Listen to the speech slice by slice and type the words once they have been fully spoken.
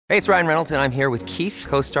Hey, it's Ryan Reynolds, and I'm here with Keith,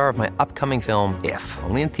 co-star of my upcoming film, If,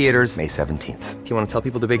 only in theaters May 17th. Do you want to tell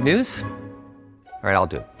people the big news? All right, I'll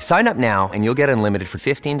do it. Sign up now and you'll get unlimited for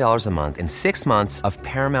 $15 a month and 6 months of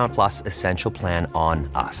Paramount Plus Essential Plan on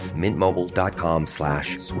us.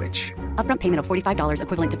 MintMobile.com/switch. Upfront payment of $45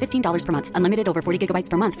 equivalent to $15 per month. Unlimited over 40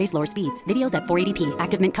 gigabytes per month. Face lower speeds. Videos at 480p.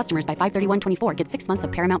 Active Mint customers by 531.24 get 6 months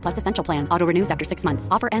of Paramount Plus Essential Plan. Auto renews after 6 months.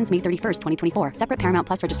 Offer ends May 31st, 2024. Separate Paramount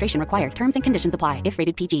Plus registration required. Terms and conditions apply if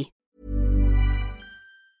rated PG.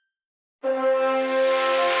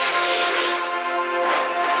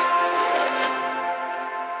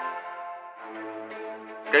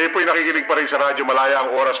 Kayo po'y nakikinig pa rin sa Radyo Malaya.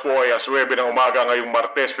 Ang oras po ay 9 ng umaga ngayong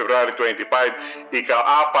Martes, February 25.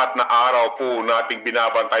 Ika-4 na araw po nating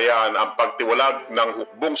binabantayan ang pagtiwalag ng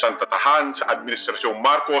hukbong santatahan sa Administrasyong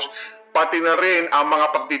Marcos, pati na rin ang mga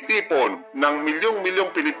pagtitipon ng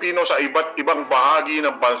milyong-milyong Pilipino sa iba't ibang bahagi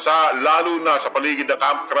ng bansa, lalo na sa paligid ng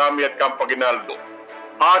Camp Crame at Camp Aguinaldo.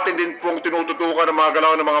 Atin din pong tinututukan ng mga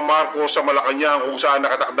galaw ng mga Marcos sa Malacanang kung saan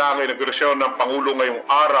nakatakda ang inaugurasyon ng Pangulo ngayong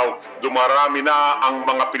araw. Dumarami na ang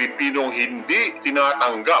mga Pilipinong hindi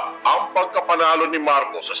tinatanggap ang pagkapanalo ni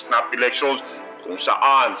Marcos sa snap elections, kung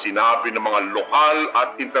saan sinabi ng mga lokal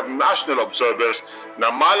at international observers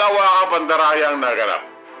na malawakang pandarayang naganap.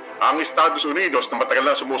 Ang Estados Unidos na matagal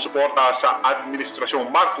na sumusuporta sa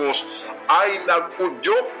Administrasyong Marcos ay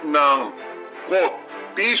nag-udyok ng, quote,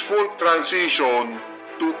 peaceful transition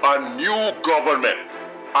to a new government.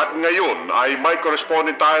 At ngayon ay may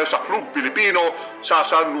correspondent tayo sa Club Pilipino sa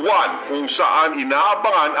San Juan, kung saan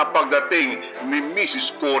inaabangan ang pagdating ni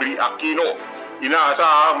Mrs. Cory Aquino.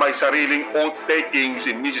 Inaasahang may sariling oath-taking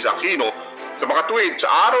si Mrs. Aquino. Sa mga tweet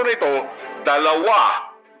sa araw na ito,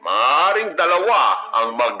 maaaring dalawa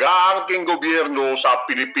ang mag-aangking gobyerno sa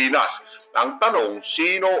Pilipinas. Ang tanong,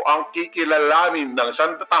 sino ang kikilalanin ng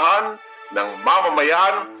santatahan, ng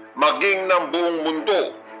mamamayan, maging ng buong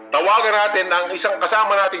mundo? Tawagan natin ang isang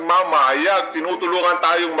kasama nating mamahayag. Tinutulungan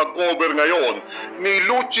tayong mag-cover ngayon ni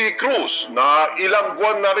Lucy Cruz, na ilang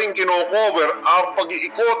buwan na rin kino-cover ang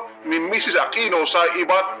pag-iikot ni Mrs. Aquino sa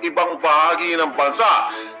iba't ibang bahagi ng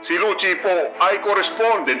bansa. Si Lucy po ay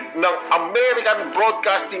correspondent ng American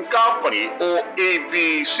Broadcasting Company o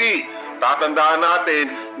ABC. Tatandaan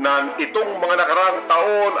natin na itong mga nakaraang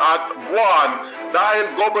taon at buwan,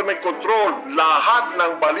 dahil government control lahat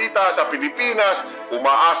ng balita sa Pilipinas,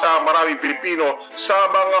 umaasa maraming Pilipino sa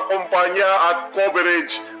mga kumpanya at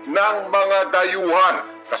coverage ng mga dayuhan.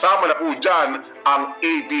 Kasama na po dyan ang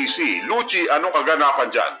ABC. Lucy, anong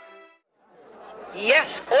kaganapan dyan?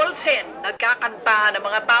 Yes, Olsen, nagkakanta ng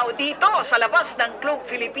mga tao dito sa labas ng Club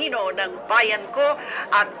Filipino ng Bayan Ko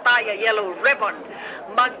at Taya Yellow Ribbon.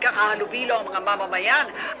 Magkakahalubilo ang mga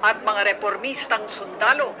mamamayan at mga reformistang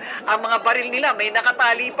sundalo. Ang mga baril nila may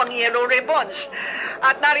nakatali pang yellow ribbons.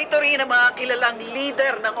 At narito rin ang mga kilalang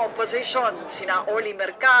leader ng opposition, sina Orly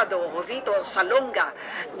Mercado, Jovito Salonga.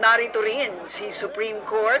 Narito rin si Supreme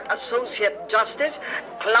Court Associate Justice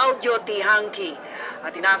Claudio Tihanqui.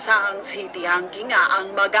 At inasahang si Tihanqui nga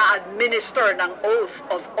ang mag-a-administer ng oath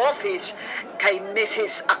of office kay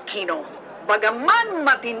Mrs. Aquino. Bagaman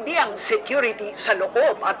matindi ang security sa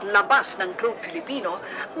loob at labas ng Club Filipino,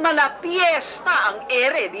 malapiesta ang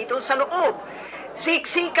ere dito sa loob.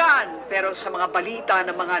 Siksikan, pero sa mga balita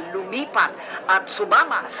ng mga lumipat at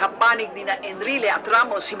sumama sa panig ni na Enrile at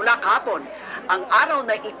Ramos simula kahapon, ang araw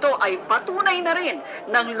na ito ay patunay na rin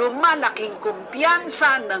ng lumalaking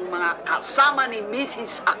kumpiyansa ng mga kasama ni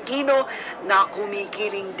Mrs. Aquino na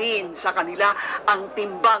kumikiling din sa kanila ang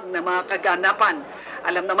timbang ng mga kaganapan.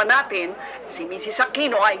 Alam naman natin, si Mrs.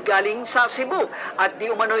 Aquino ay galing sa Cebu at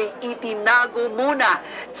di umano'y itinago muna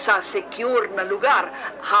sa secure na lugar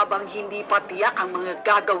habang hindi pa tiyak ang mga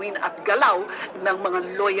gagawin at galaw ng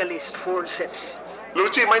mga loyalist forces.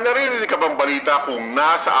 Lucy, may narinig ka bang balita kung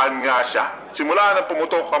nasaan nga siya simula nang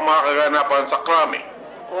pumutok ang mga kaganapan sa Crame?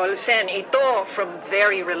 Olsen, ito from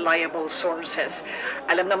very reliable sources.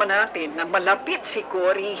 Alam naman natin na malapit si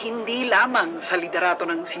Cory hindi lamang sa liderato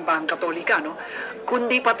ng Simbahang Katolika, no?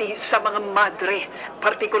 Kundi pati sa mga madre,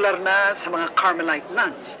 partikular na sa mga Carmelite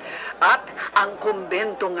nuns. At ang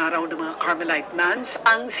kumbento nga raw ng mga Carmelite nuns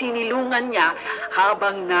ang sinilungan niya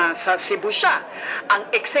habang nasa Cebu siya. Ang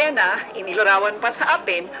eksena, inilarawan pa sa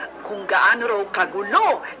atin kung gaano raw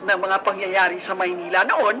kagulo ng mga pangyayari sa Maynila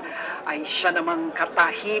noon, ay siya namang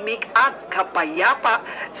katahimik at kapayapa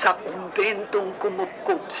sa kumbentong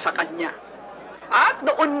kumupkup sa kanya. At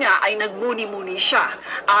doon nga ay nagmuni-muni siya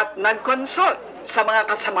at nag-consult sa mga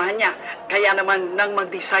kasamahan niya. Kaya naman nang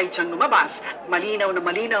mag-decide siyang lumabas, malinaw na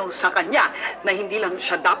malinaw sa kanya na hindi lang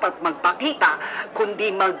siya dapat magpakita,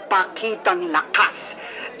 kundi magpakitang lakas.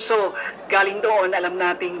 So, galing doon, alam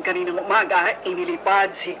natin kaninang umaga,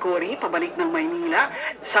 inilipad si Cory pabalik ng Maynila,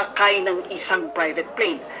 sakay ng isang private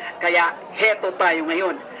plane. Kaya heto tayo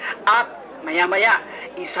ngayon. At maya-maya,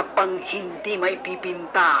 isa pang hindi may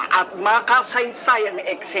pipinta at makasaysayang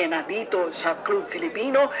eksena dito sa Club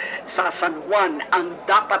Filipino sa San Juan ang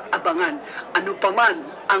dapat abangan. Ano pa man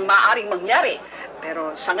ang maaring mangyari.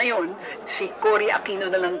 Pero sa ngayon, si Cory Aquino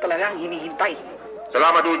na lang talagang hinihintay.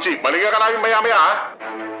 Salamat, Uchi. Balikan ka namin maya-maya, ha?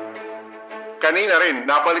 Kanina rin,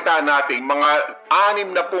 nabalitaan natin mga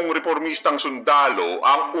 60 reformistang sundalo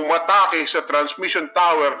ang umatake sa transmission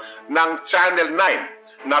tower ng Channel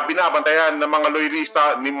 9 na binabantayan ng mga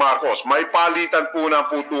loyalista ni Marcos. May palitan po ng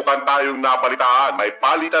putukan tayong nabalitaan. May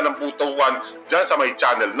palitan ng putukan dyan sa may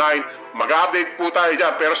Channel 9. Mag-update po tayo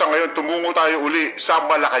dyan. Pero sa ngayon, tumungo tayo uli sa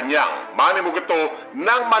Malacanang. Manny Mugato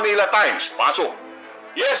ng Manila Times. Pasok!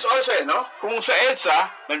 Yes, also, no? Kung sa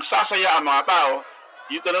EDSA, nagsasaya ang mga tao,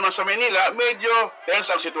 dito naman sa Manila, medyo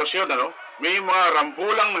tense ang sitwasyon, ano? May mga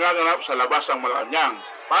rambulang nagaganap sa labas ng Malacanang.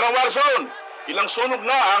 Parang war zone. Ilang sunog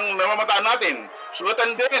na ang namamataan natin.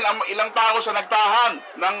 Sugatan din ang ilang tao sa nagtahan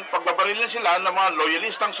ng pagbabarilin sila ng mga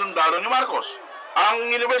loyalistang sundalo ni Marcos.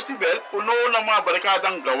 Ang University Belt puno ng mga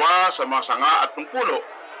barikadang gawa sa mga sanga at tungkulo,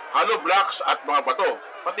 hollow blocks at mga bato.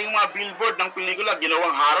 Pati mga billboard ng pelikula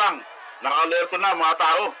ginawang harang. Naka-alerto na mga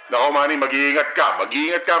tao. Nako, Manny, mag-iingat ka.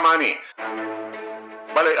 Mag-iingat ka, Manny.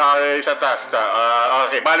 Balik, sa taas.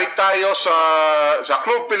 Okay, balik tayo sa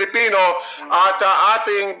Club Filipino at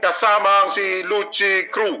ating kasamang si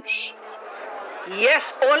Lucy Cruz. Yes,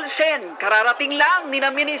 Olsen, kararating lang ni na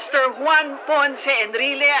Minister Juan Ponce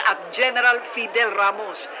Enrile at General Fidel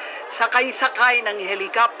Ramos. Sakay-sakay ng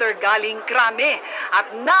helicopter galing Krame at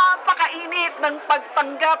napakainit ng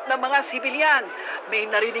pagtanggap ng mga sibilyan. May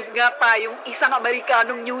narinig nga tayong isang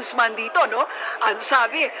Amerikanong newsman dito, no? Ang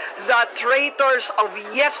sabi, the traitors of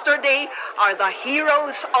yesterday are the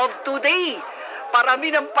heroes of today.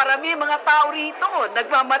 Parami ng parami mga tao rito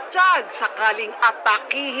nagmamatsyag sakaling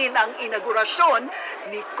atakihin ang inaugurasyon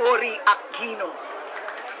ni Cory Aquino.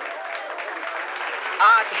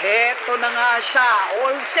 At heto na nga siya,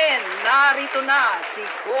 Olsen, narito na si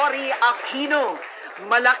Cory Aquino.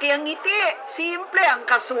 Malaki ang ngiti, simple ang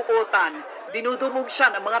kasuotan. Dinudumog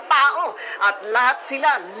siya ng mga tao at lahat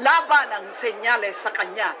sila laban ang senyales sa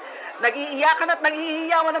kanya. Nag-iiyakan at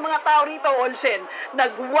naghihiyawan ng mga tao rito, Olsen.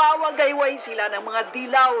 Nagwawagayway sila ng mga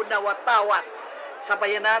dilaw na watawat.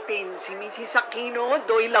 Sabayan natin si Mrs. Aquino,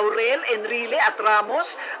 Doy Laurel, Enrile at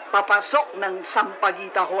Ramos papasok ng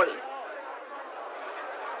Sampaguita Hall.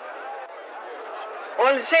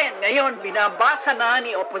 Olsen, ngayon binabasa na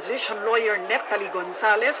ni opposition lawyer Neptali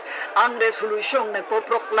Gonzales ang resolusyong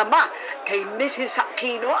nagpoproklama kay Mrs.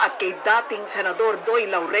 Aquino at kay dating Senador Doy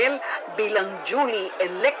Laurel bilang duly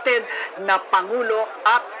elected na Pangulo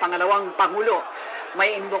at pangalawang Pangulo.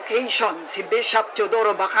 May invocation si Bishop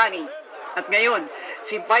Teodoro Bacani. At ngayon,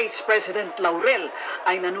 si Vice President Laurel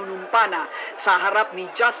ay nanunumpa na sa harap ni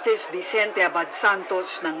Justice Vicente Abad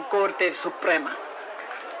Santos ng Korte Suprema.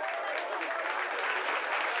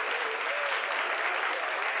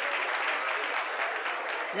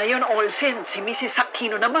 Ngayon, Olsen, si Mrs.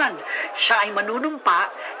 Aquino naman, siya ay manunumpa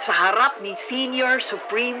sa harap ni Senior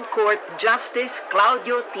Supreme Court Justice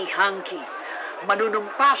Claudio Tihanki.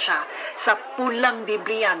 Manunumpa siya sa pulang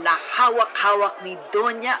Biblia na hawak-hawak ni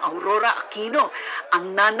Doña Aurora Aquino,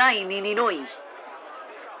 ang nanay ni Ninoy.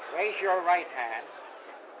 Raise your right hand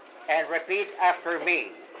and repeat after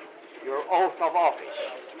me your oath of office.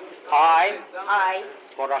 I,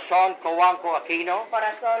 Corazon Cojuangco Aquino,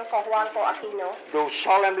 do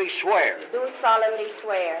solemnly swear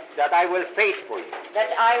that I will faithfully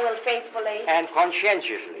and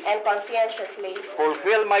conscientiously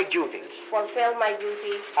fulfill my duties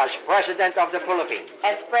as President of the Philippines,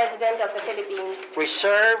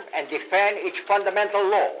 preserve and defend its fundamental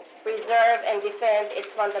law,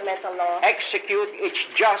 execute its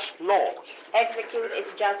just laws,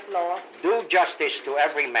 do justice to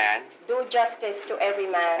every man,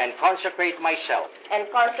 and consecrate myself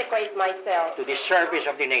to the service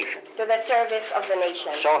of the nation.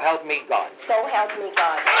 So help me God.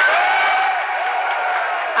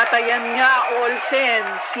 At ayan nga, Olsen,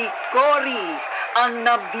 si Cory, ang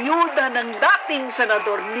nabiyuda ng dating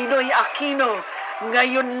Senador Ninoy Aquino,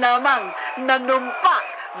 ngayon lamang nanumpa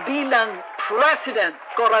bilang President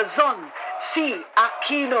Corazon C.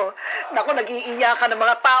 Aquino. Naku, nag-iiyakan ng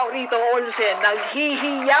mga tao rito, Olsen,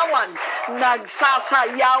 naghihiyawan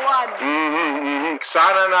nagsasayawan.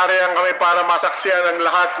 Sana nariyan kami para masaksiyan ng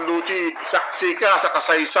lahat, Lucy. Saksi ka sa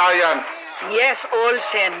kasaysayan. Yes,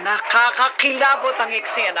 Olsen, nakakakilabot ang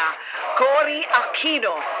eksena. Cory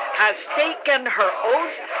Aquino has taken her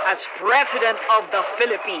oath as President of the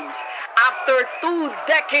Philippines. After 2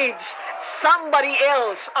 decades, somebody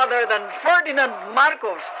else other than Ferdinand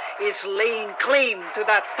Marcos is laying claim to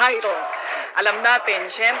that title. Alam natin,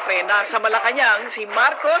 siyempre, nasa Malacanang si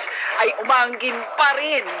Marcos ay umangkin pa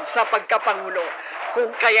rin sa pagkapangulo. Kung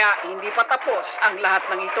kaya hindi pa tapos ang lahat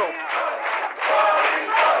ng ito.